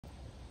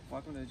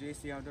Welcome to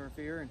JC Outdoor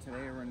Fear, and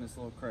today we're in this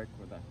little creek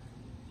with a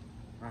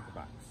rocket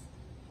box.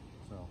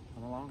 So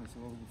come along and see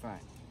what we can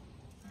find.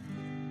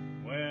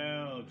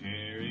 Well,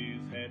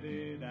 Jerry's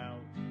headed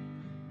out,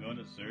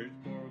 gonna search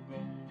for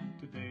gold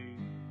today.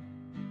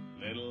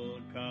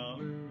 Little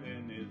collar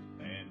in his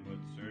band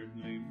would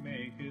certainly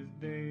make his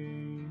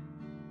day.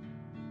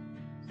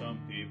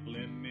 Some people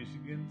in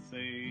Michigan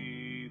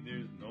say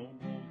there's no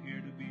gold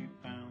here to be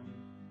found.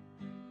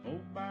 Oh,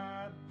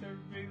 but there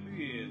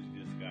really is,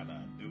 just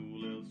gotta do a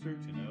little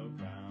searching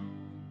around.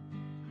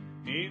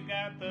 He's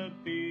got the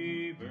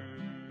fever,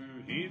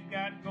 he's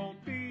got gold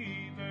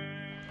fever.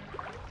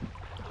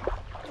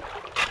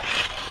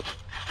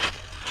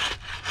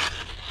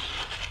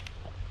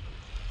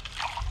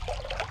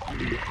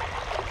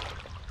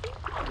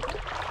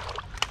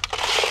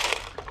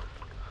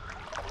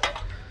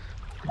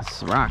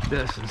 Let's rock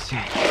this and see.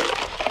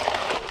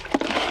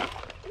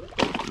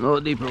 A little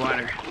deeper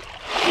water.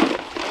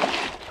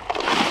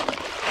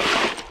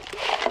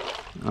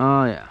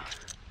 Oh yeah.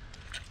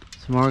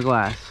 Some more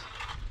glass.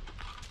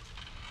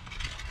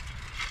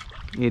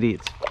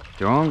 Idiots.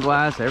 Throwing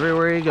glass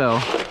everywhere you go.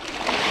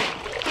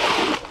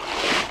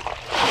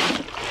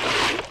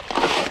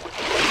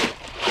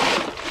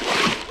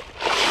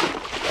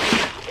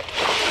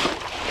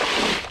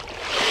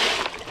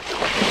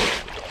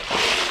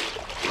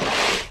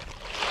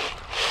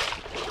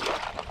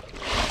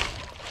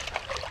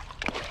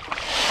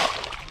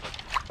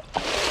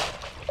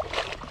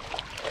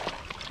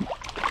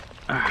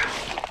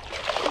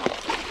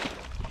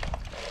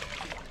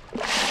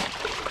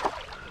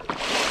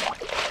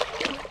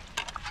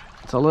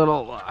 It's a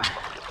little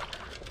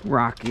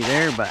rocky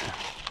there, but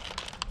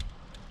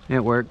it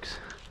works.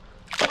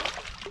 I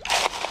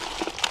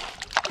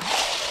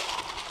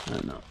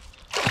don't know.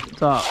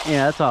 It's all,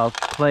 yeah, that's all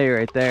clay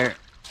right there.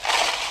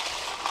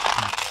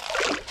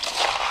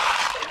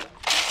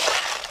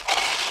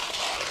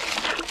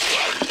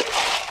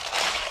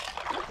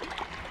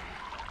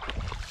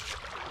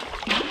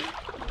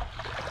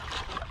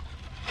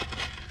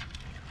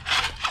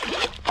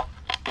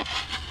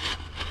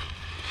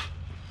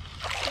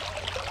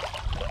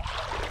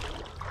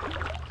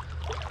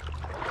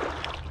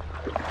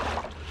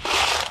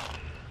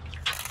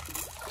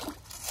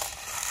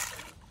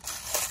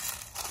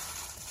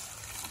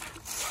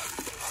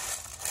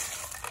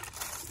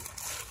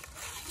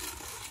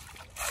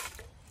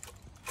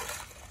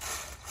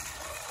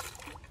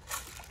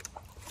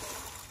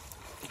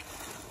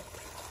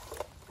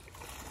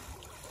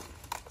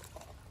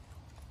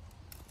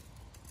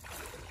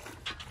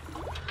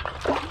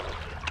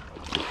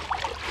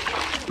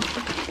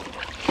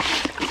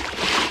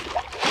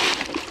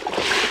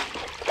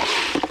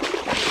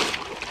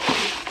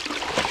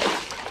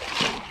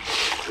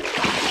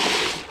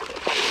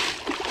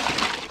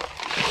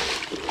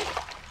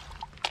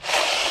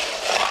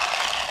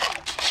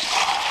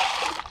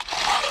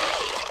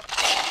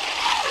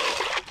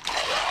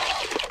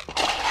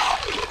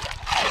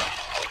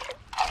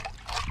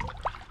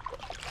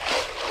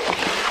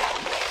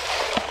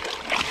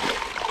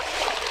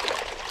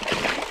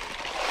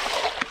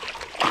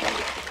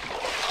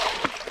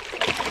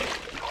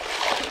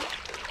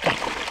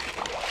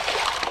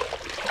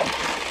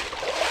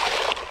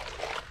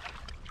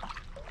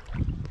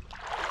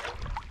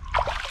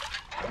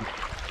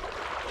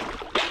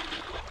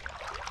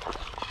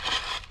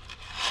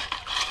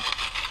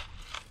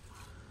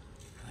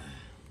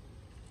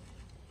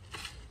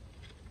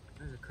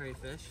 There's a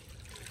crayfish.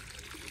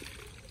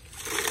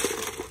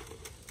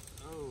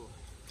 Oh,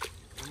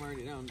 I'm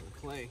already down to the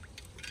clay.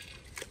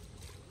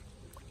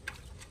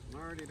 I'm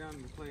already down to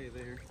the clay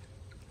there.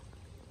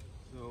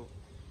 So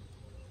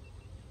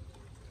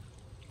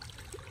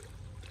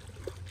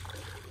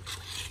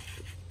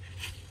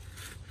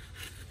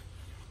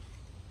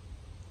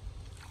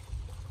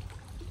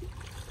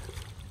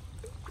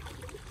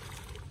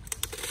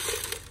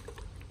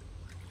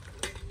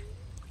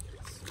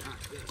let's knock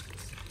this.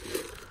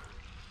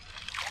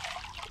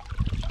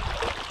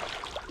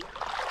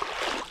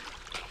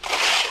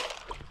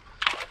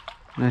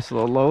 Nice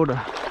little load of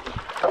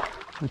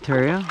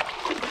material.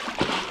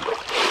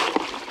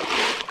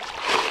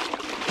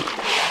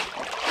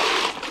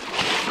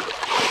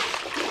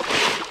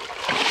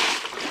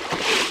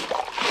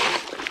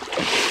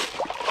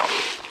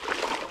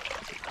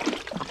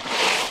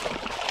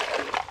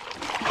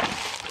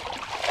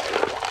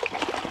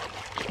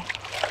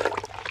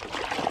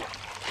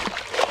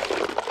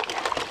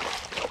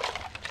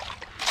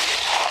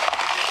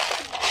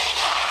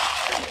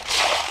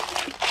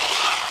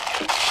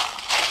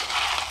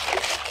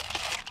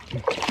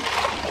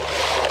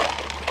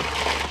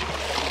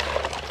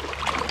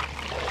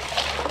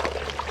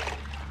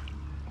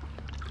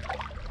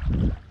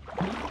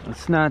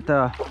 It's not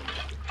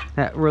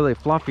that really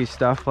fluffy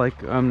stuff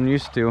like I'm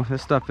used to.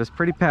 This stuff is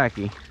pretty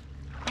packy.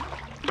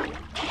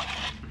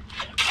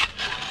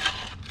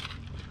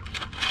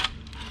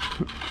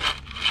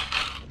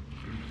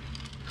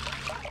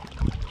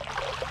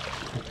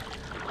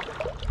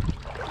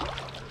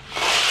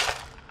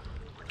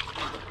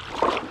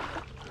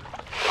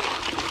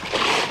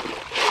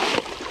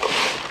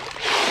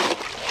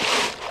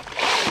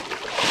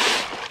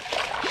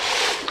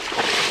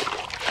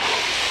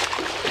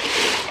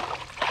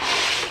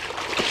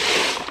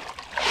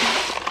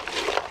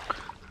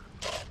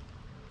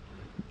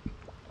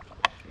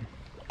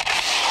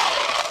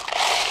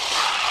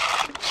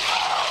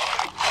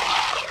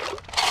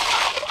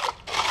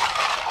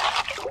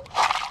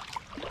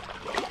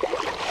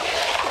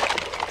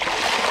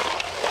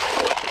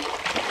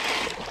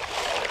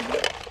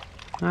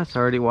 it's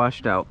already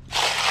washed out.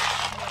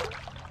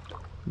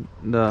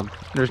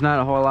 There's not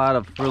a whole lot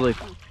of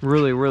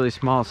really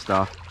small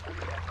stuff.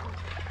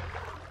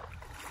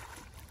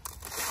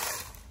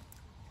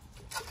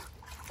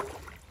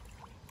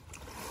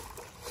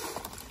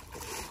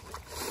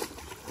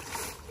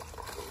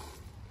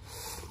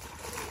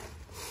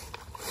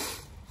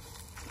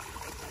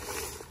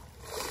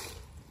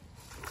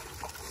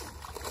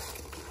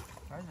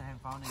 I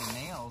haven't found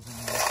any nails in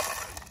here.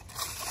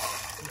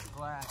 Just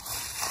glass.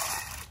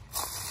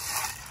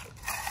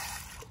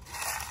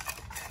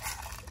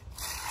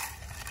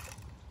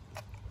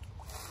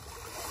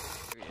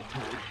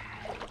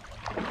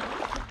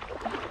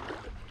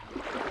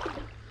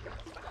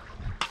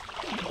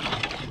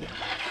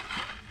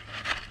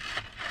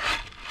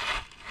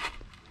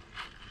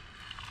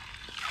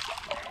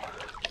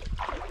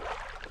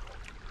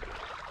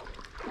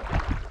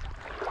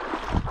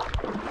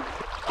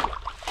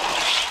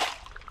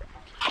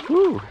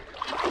 Woo!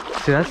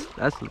 See, that's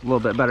a little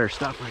bit better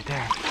stuff right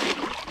there.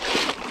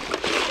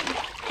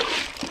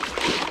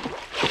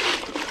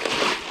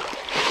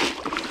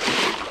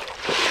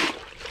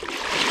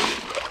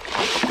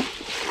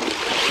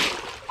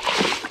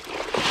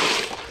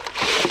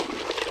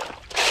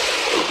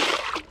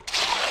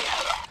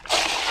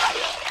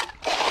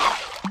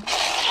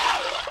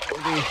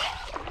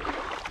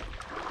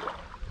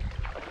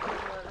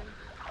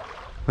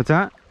 What's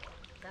that?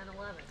 10,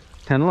 11.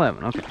 10,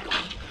 11, okay.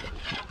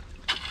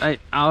 Hey,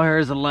 all here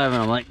is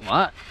 11. I'm like,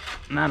 what?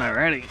 Not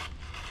already.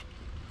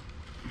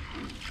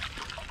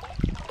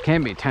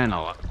 Can't be 10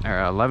 or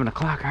 11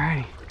 o'clock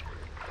already.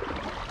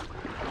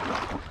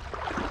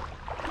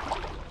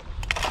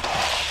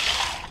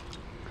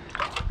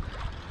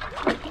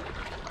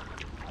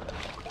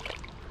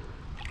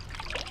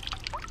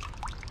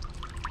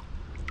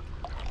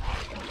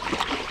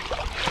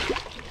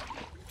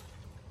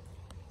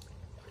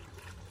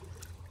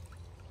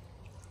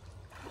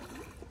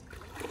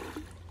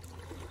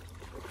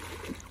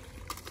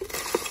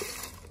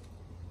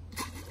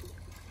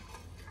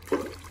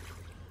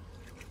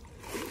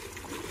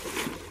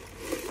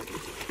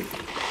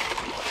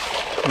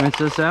 Rinse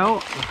this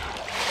out.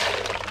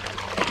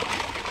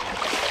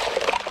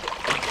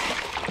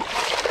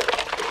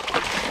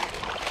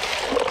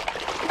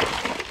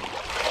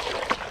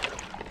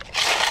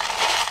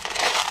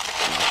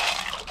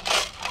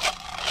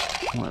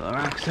 Pour the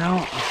rocks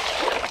out.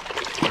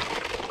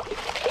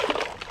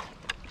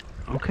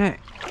 Okay.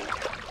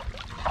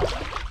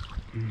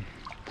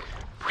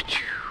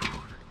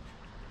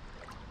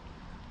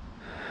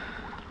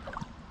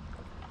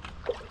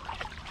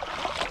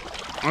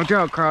 Watch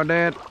out,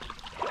 crawdad.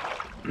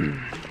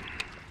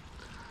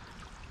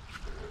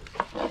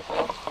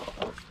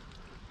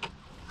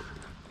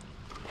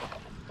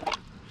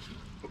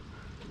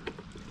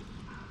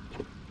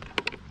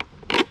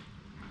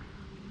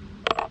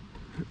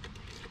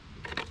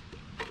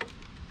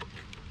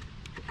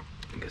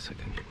 I guess I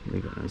can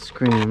leave it on the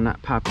screen. I'm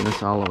not popping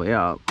this all the way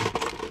up.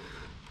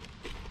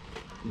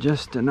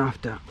 Just enough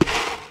to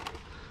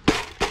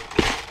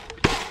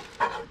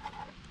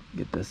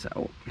get this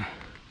out.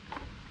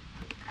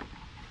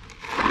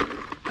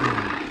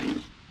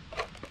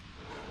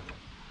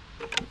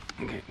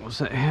 Okay, we'll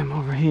set him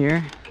over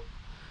here.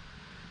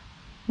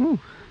 Ooh,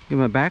 give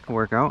him a back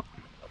workout.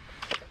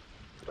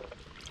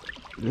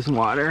 This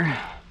water.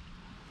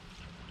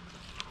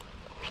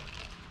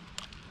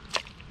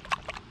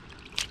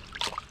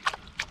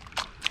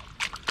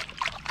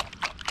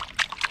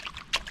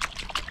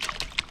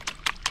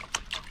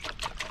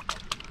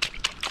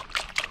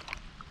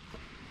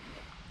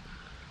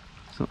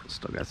 So,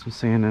 still got some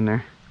sand in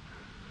there.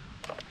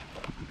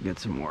 Get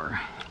some more.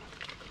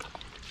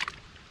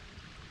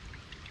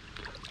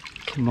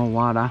 Some more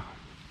water.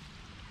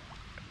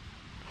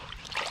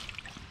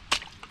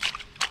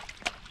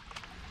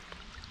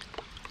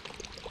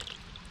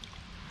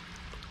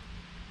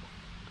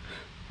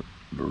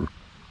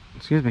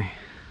 Excuse me.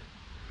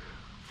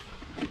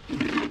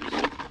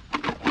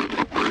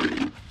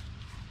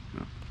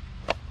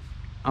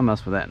 I'll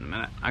mess with that in a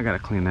minute. I gotta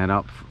clean that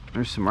up.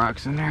 There's some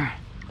rocks in there.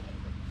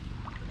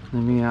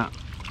 Let me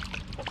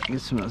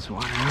get some of this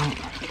water out.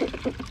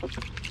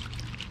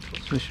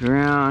 Swish it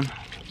around.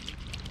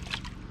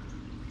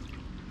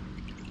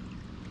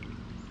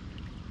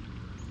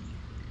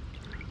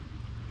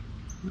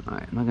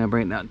 Alright, I'm not gonna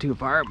bring it down too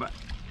far, but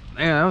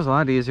yeah, that was a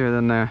lot easier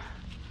than the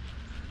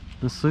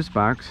sluice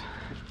box.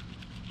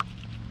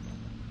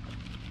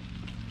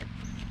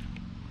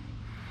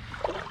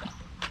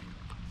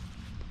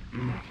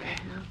 Okay.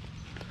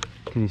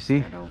 Can you see?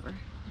 Right over. There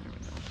we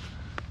go.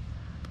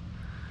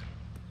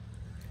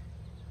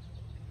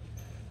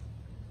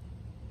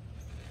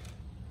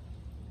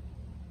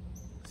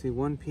 See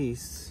one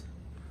piece.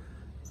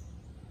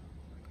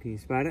 Can you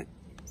spot it?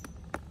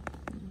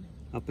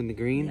 Up in the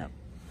green? Yep.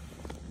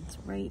 It's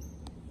right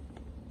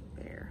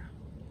there.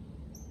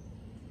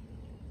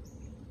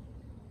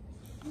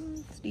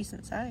 It's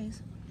decent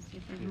size. Let's see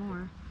if there's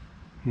more.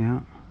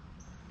 Yeah.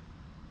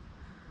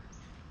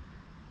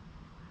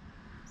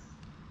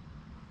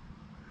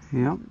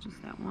 Yep. Just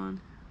that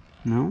one.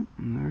 No,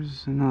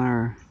 there's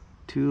another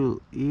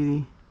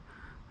 280,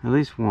 at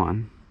least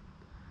one.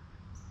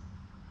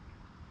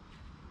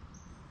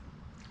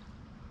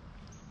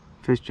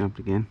 Fish jumped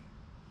again.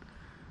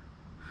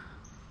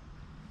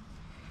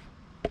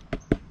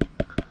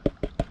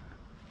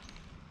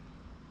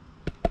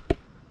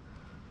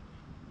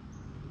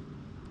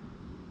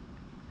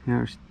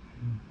 There's,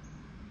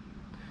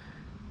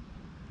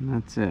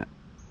 that's it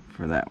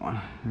for that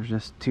one. There's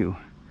just two.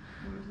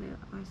 Where's it?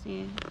 I see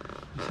it.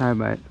 Side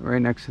by,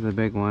 right next to the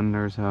big one,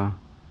 there's a...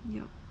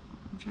 Yep.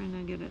 I'm trying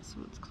to get it so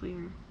it's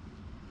clear.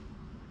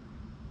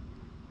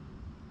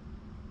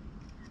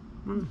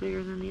 One's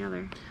bigger than the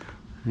other.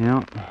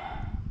 Yep.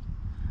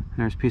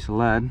 There's a piece of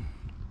lead.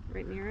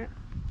 Right near it.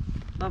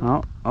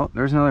 Oh,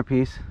 there's another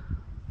piece.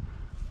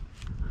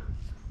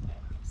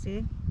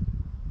 See?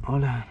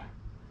 Hold on.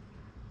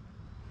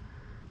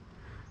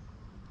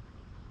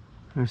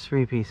 There's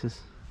 3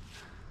 pieces.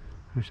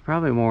 There's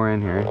probably more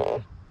in here.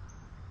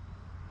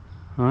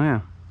 Oh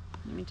yeah.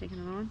 Let me take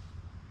another one.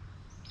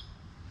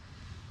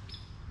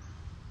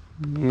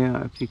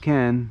 Yeah, if you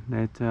can.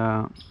 That.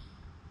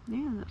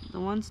 Yeah, the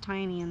one's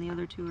tiny and the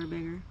other 2 are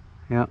bigger.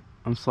 Yeah,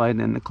 I'm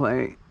sliding in the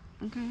clay.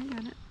 Okay, I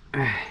got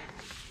it.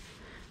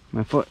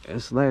 My foot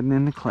is sliding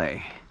in the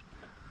clay.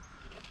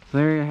 So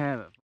there you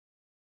have it.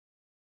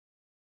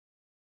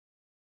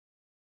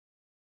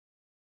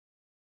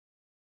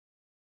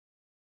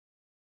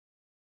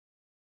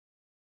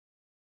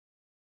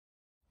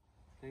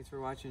 Thanks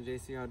for watching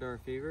JC Outdoor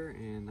Fever,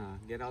 and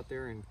get out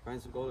there and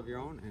find some gold of your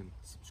own and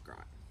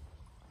subscribe.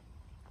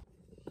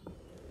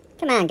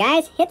 Come on,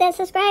 guys, hit that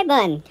subscribe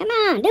button. Come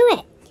on, do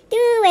it.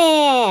 Do